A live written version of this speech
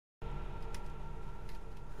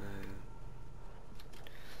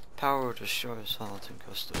power destroys silent and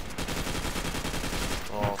custom.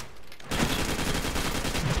 Oh,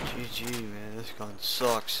 GG, man, this gun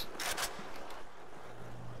sucks.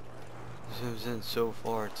 Zooms in so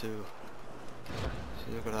far too.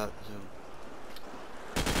 See, look at that zoom.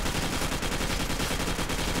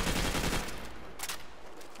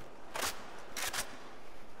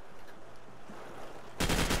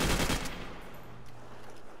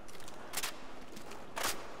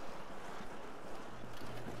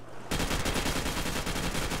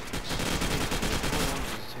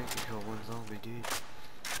 Dude.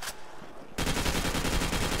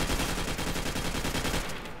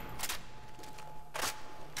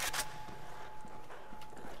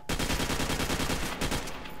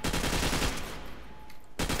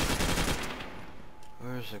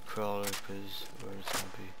 Where's the crawler? Cause where's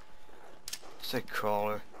zombie? It's a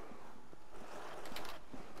crawler.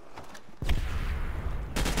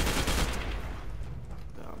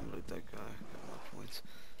 No, I'm gonna loot that guy. Got enough points.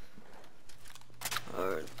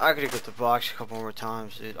 Alright, I gotta get the box a couple more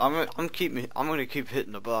times, dude. I'm gonna keep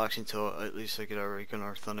hitting the box until at least I get a ray gun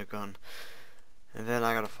or thunder gun, and then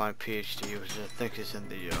I gotta find PhD, which I think is in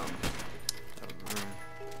the room, of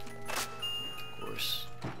course.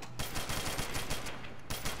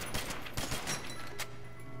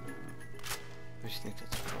 I just think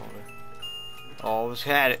that's a crawler. Always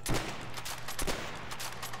had it.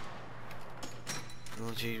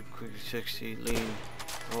 LG, quick 60, lean.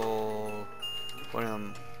 Oh. Put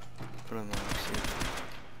him on actually.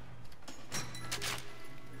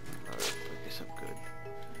 Alright, I guess I'm good.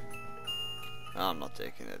 I'm not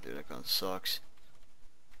taking that, dude. That gun sucks.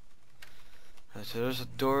 Alright, so there's a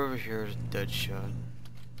door over here, there's a dead shot.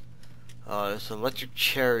 There's an electric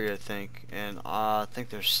cherry, I think, and I think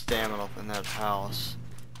there's stamina up in that house.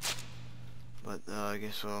 But I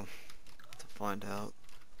guess we'll have to find out.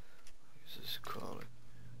 What is this crawler?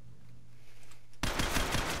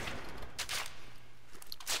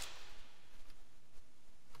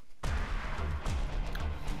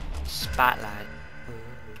 Spotlight.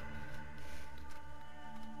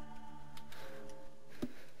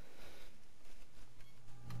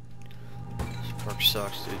 This perk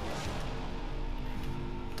sucks, dude.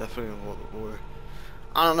 Definitely in World of War.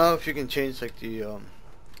 I don't know if you can change like the I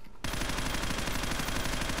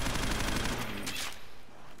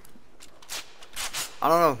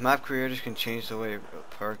don't know if map creators can change the way a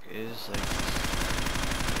perk is. Like,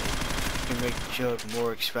 you can make Jug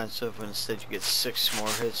more expensive, but instead you get 6 more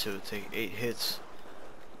hits, so it would take 8 hits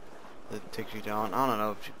that takes you down. I don't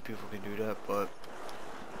know if people can do that, but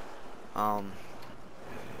yeah.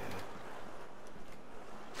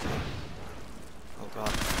 Oh god, out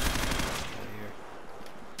of here.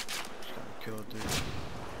 Just got me killed, dude.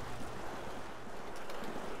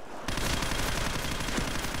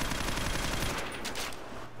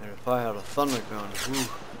 And if I had a thunder gun, whoo.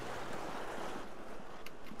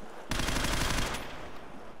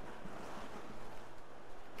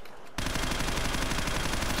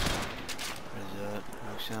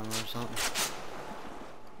 Ammo or something?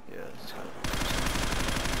 Yeah, it's gotta be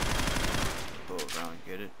go around and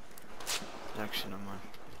get it. Action on mine.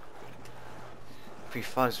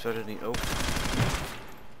 P5 is better than the open.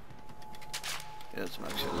 Yeah, it's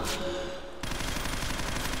max ammo.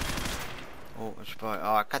 Oh, it's probably.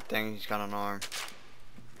 Oh, god dang, he's got an arm.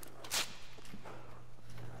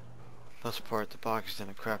 Best part, the box is in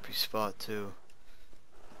a crappy spot too.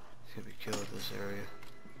 He's gonna be killed this area.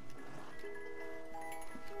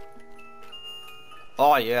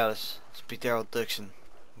 Oh yeah, let's beat Daryl Dixon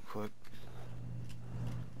real quick.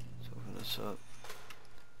 Let's open this up.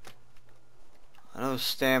 I know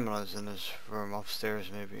stamina's in this room upstairs,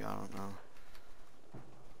 maybe, I don't know.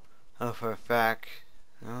 I know for a fact.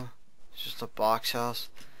 No? It's just a box house.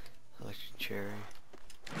 Electric cherry.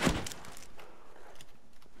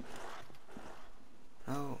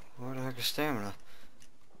 No, where the heck is stamina?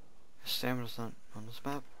 Stamina's not on this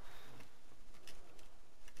map.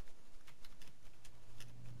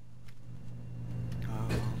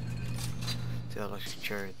 The electric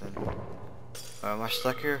cherry then. Am I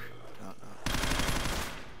stuck here? No.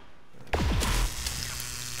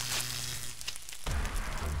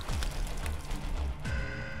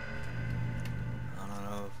 I don't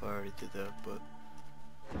know if I already did that, but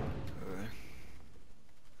alright.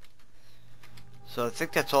 So I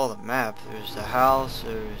think that's all the map. There's the house,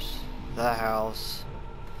 there's that house.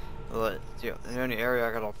 But the only area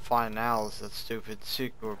I gotta find now is that stupid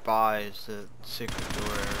secret or buy is the secret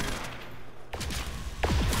door area.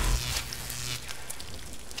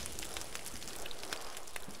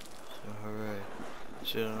 Alright,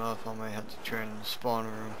 soon enough I might have to train in the spawn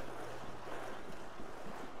room.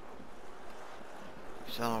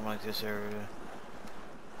 'Cause I don't like this area.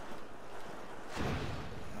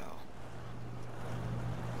 No.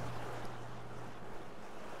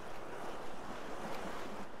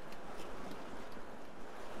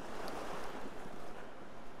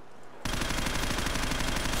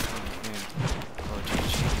 Oh,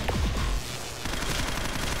 GG.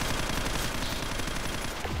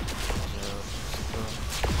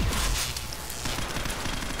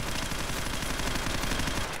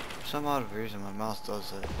 For some odd reason, my mouse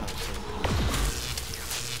does it.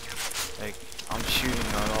 Like, I'm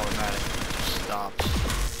shooting on automatic, it just stops.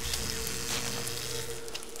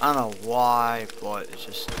 I don't know why, but it's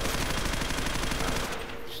just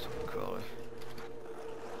stupid crawler.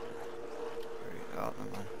 Oh,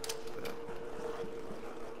 never mind.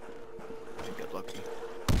 I get lucky.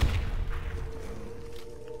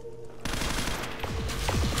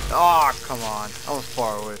 Oh, come on. I was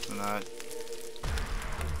far away from that.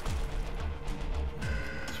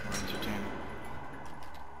 It's more entertaining.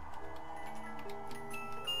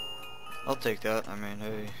 I'll take that. I mean,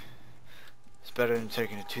 hey. It's better than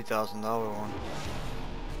taking a $2,000 one.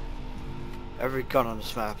 Every gun on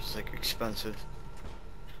this map is like expensive.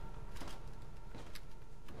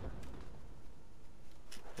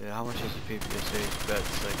 Yeah, how much is a PPSH? Bet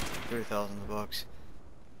it's like 3,000 bucks.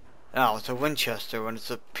 Oh, it's a Winchester when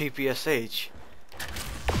it's a PPSH.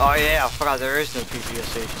 Oh yeah, I forgot there is no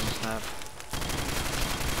PPSH in this map.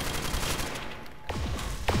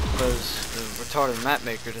 Because the retarded map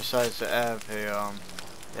maker decides to add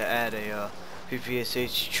a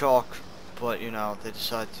PPSH chalk, but you know they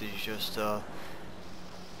decide to just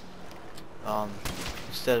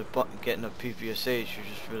instead of getting a PPSH, you're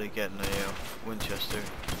just really getting a Winchester.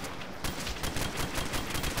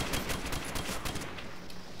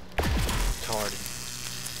 Retarded.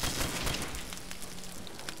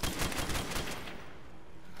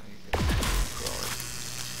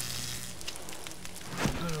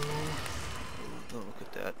 Oh, look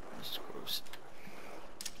at that. That's gross.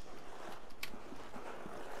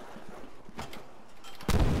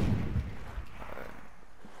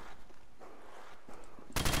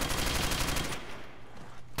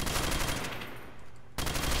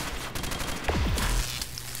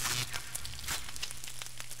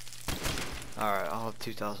 Alright, I'll have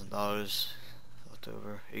 $2,000 left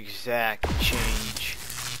over. Exact change.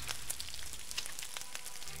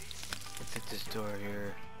 Look at this door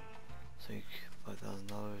here. It's like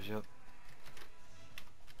 $5,000, yep.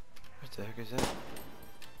 What the heck is that?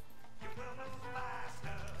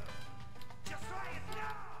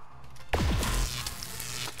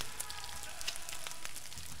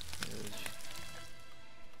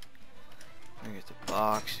 I get the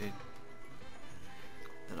box, dude.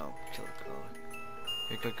 Then I'll kill the crawler.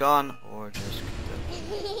 Pick a gun or just get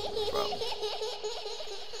the bro.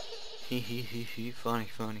 Hee funny.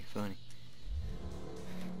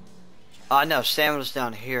 No, stamina's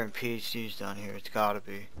down here and PhD's down here. It's gotta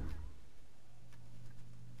be.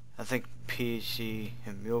 I think PhD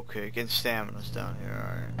and Mule Kick and stamina's down here.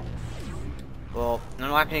 Alright. Well, I'm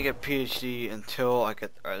not gonna get PhD until I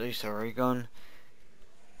get at least a ray gun.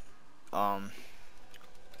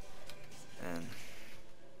 And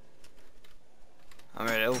I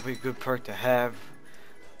mean, it would be a good perk to have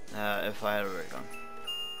if I had a ray gun.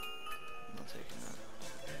 I'm not taking that.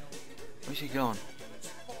 Where's he going?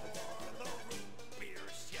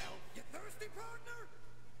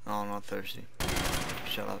 Oh, I'm not thirsty.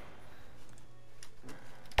 Shut up.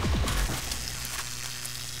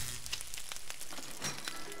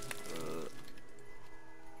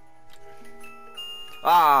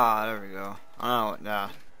 There we go. I don't know. Nah.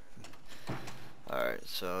 Alright,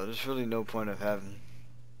 so there's really no point of having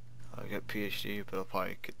I get PhD, but I'll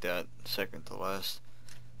probably get that second to last.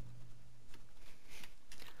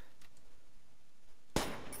 Oh,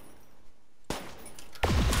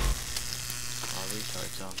 retard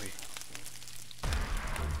zombie.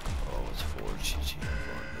 Oh, it's 4 GG.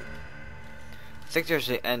 I think there's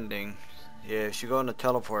the ending. Yeah, if you go in the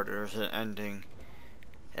teleporter, there's an ending.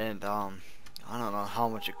 And, I don't know how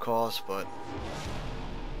much it costs, but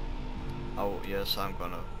oh yes, I'm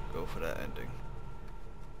gonna go for that ending.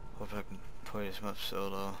 Hope I can play this map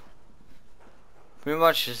solo. Pretty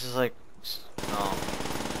much this is like, I'm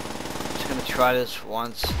just gonna try this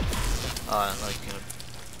once, like in a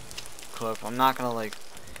clip. I'm not gonna like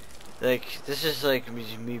this is like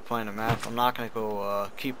me playing a map. I'm not gonna go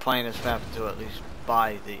keep playing this map until at least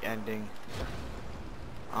by the ending.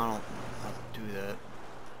 I don't know how to do that,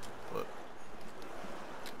 but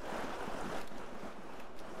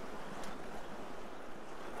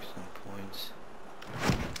some points.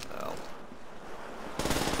 Well,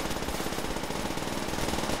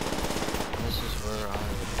 this is where I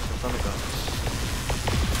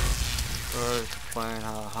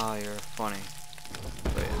how you're funny.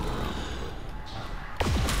 But yeah,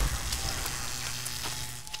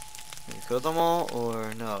 did you kill them all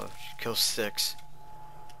or no? Kill 6.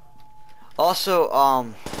 Also,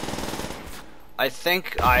 I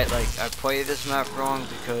think I played this map wrong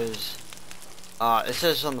because it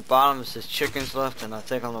says on the bottom it says chickens left, and I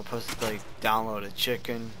think I'm supposed to like download a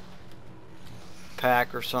chicken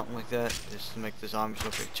pack or something like that just to make the zombies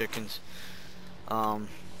look like chickens.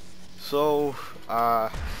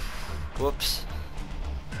 Whoops.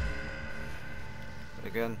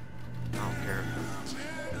 Again, I don't care.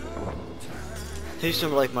 These are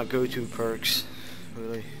like my go-to perks,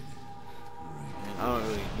 really. And I don't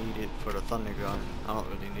really need it for the thunder gun. I don't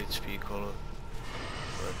really need speed cola,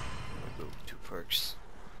 but my go-to perks.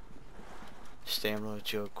 Stamina,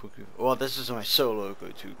 jug, quickly. Well, this is my solo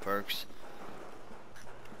go-to perks.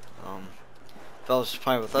 If I was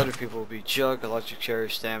playing with other people, it would be jug, electric cherry,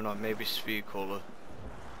 stamina, maybe speed cola.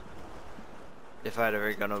 If I had a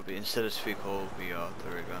ray gun, it would be instead of speed cola, it would be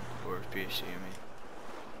the ray gun or PhD.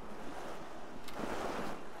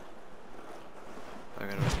 I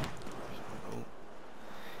gotta. Oh,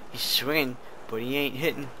 he's swinging, but he ain't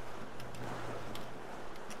hitting.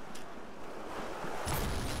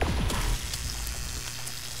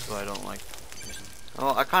 So I don't like.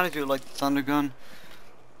 Oh, I kind of do like the thunder gun.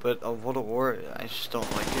 But of World of War, I just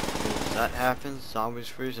don't like it because that happens. Zombies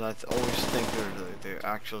freeze, and I always think they're the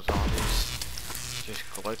actual zombies just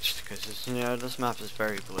glitched because this map is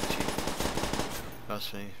very glitchy.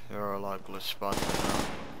 Trust me, there are a lot of glitch spots right now.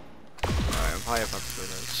 Alright, I'm probably about to go to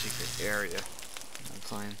that secret area I'm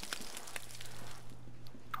playing.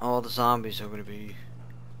 All the zombies are going to be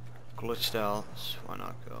glitched out, so why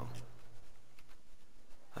not go?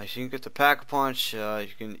 So you can get the pack-a-punch,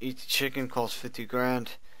 you can eat the chicken, costs 50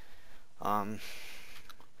 grand.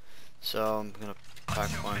 So I'm gonna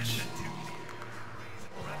pack-a-punch.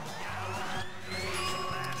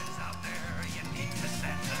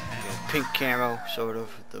 Pink camo, sort of,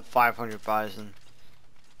 the 500 bison.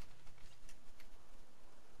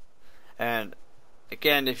 And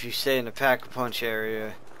again, if you stay in the pack-a-punch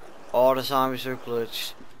area, all the zombies are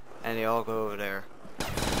glitched, and they all go over there,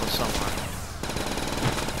 or somewhere.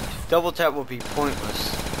 Double tap will be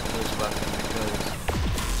pointless with this weapon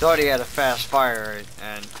because it's already at a fast fire rate,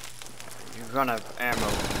 and you run out of ammo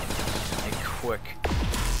like quick.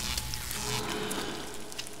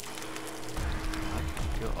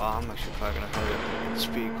 I'm actually probably gonna hurry up and get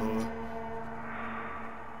speed cola.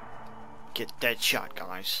 Get that shot,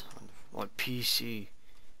 guys, on PC,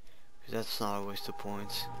 because that's not a waste of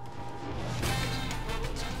points.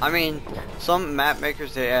 I mean, some map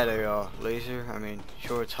makers, they add a laser. I mean,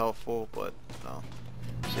 sure, it's helpful, but no.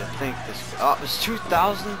 See, I think this. Oh, it's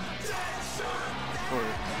 2,000.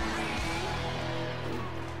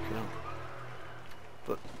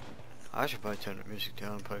 But I should probably turn the music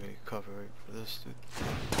down. I'm probably gonna get copyright for this, dude.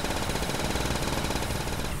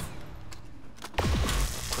 How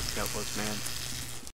quick that was, man.